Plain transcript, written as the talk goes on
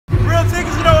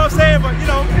saying? But, you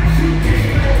know,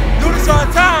 do this all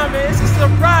the time, man. It's a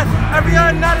surprise. Every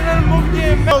other night another movie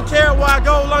getting made. Don't care where I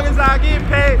go, long as I get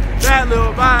paid. That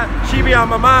little vibe, she be on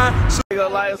my mind. So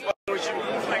Elias fucking with you.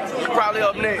 Probably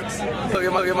up next. Look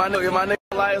at my nigga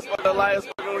Elias fucking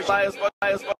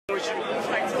with you.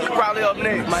 Probably up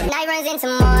next. My night runs into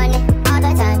morning all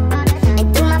the time.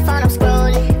 And through my phone I'm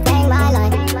scrolling, bang my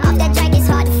line. Off that track it's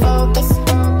hard to focus.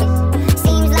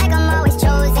 Seems like I'm always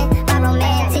chosen by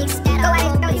romantics. Go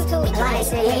ahead, go YouTube.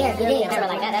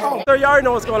 Eliasinhere, Sir, you already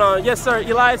know what's going on. Yes, sir.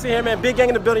 Eliasinhere, man. Big gang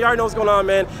in the building. You already know what's going on,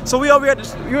 man. So we over here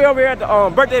at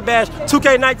the birthday bash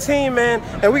 2K19, man,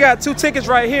 and we got 2 tickets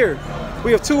right here.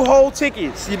 We have 2 whole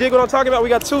tickets. You dig what I'm talking about? We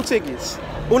got 2 tickets.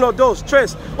 Uno, dos,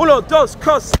 tres. Uno, dos,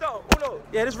 costo. Uno.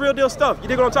 Yeah, this real deal stuff. You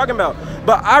dig what I'm talking about?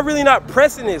 But I really not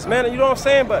pressing this, man. You know what I'm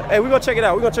saying? But hey, we're gonna check it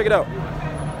out. We're gonna check it out.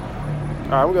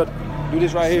 All right, we're gonna do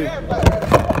this right here.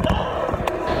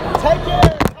 Take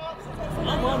it.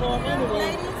 I'm on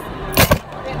anyway.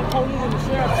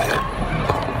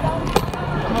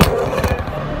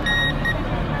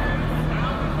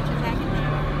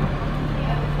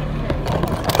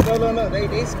 No,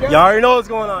 they scared. Y'all already know what's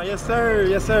going on. Yes, sir.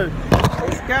 Yes, sir.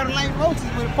 They scared of like roaches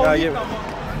when the police come on.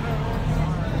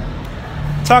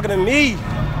 Talking to me.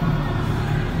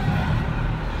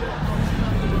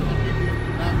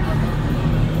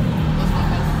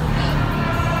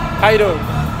 How you doing?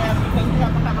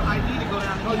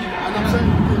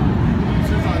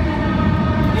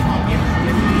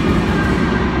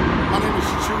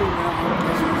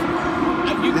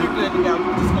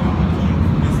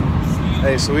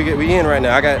 Hey, so we in right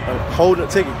now. I got holding a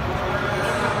ticket,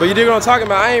 but you dig what I'm talking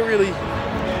about? I ain't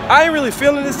really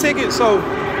feeling this ticket. So,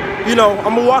 you know,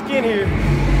 I'm gonna walk in here.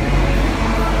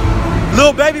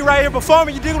 Little baby right here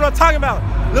performing. You dig what I'm talking about?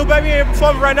 Little baby here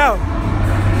performing right now.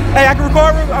 Hey, I can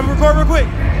record. I'm gonna record real quick.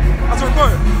 I'll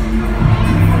record.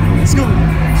 Scoop.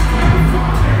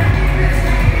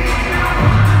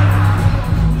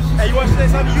 Hey, you want to say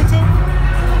something to YouTube?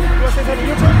 You want to say something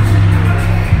to YouTube?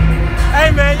 Hey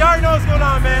man, y'all already know what's going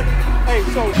on, man. Hey,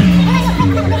 so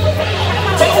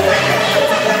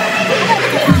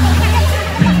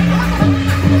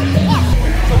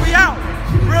we out.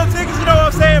 Real tickets, you know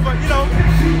what I'm saying? But you know,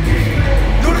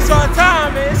 do this all the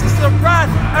time, man. It's a surprise.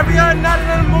 Every other night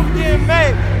another movie getting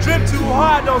made. Drip too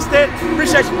hard, don't stand.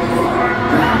 Appreciate you.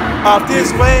 Off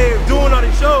this wave, doing all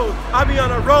these shows. I be on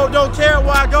the road, don't care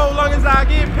where I go, long as I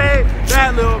get paid.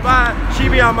 That little vibe, she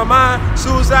be on my mind.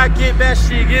 Soon as I get back,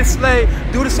 she get slayed.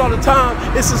 Do this all the time,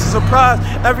 it's just a surprise.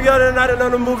 Every other night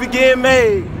another movie getting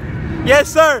made. Yes,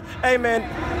 sir. Hey, man.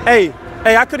 Hey,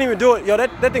 I couldn't even do it. Yo,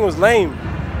 that thing was lame.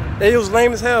 It was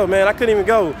lame as hell, man. I couldn't even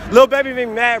go. Lil Baby made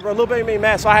me mad, bro. Lil Baby made me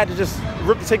mad, so I had to just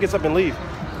rip the tickets up and leave.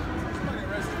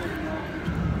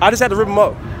 I just had to rip them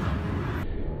up.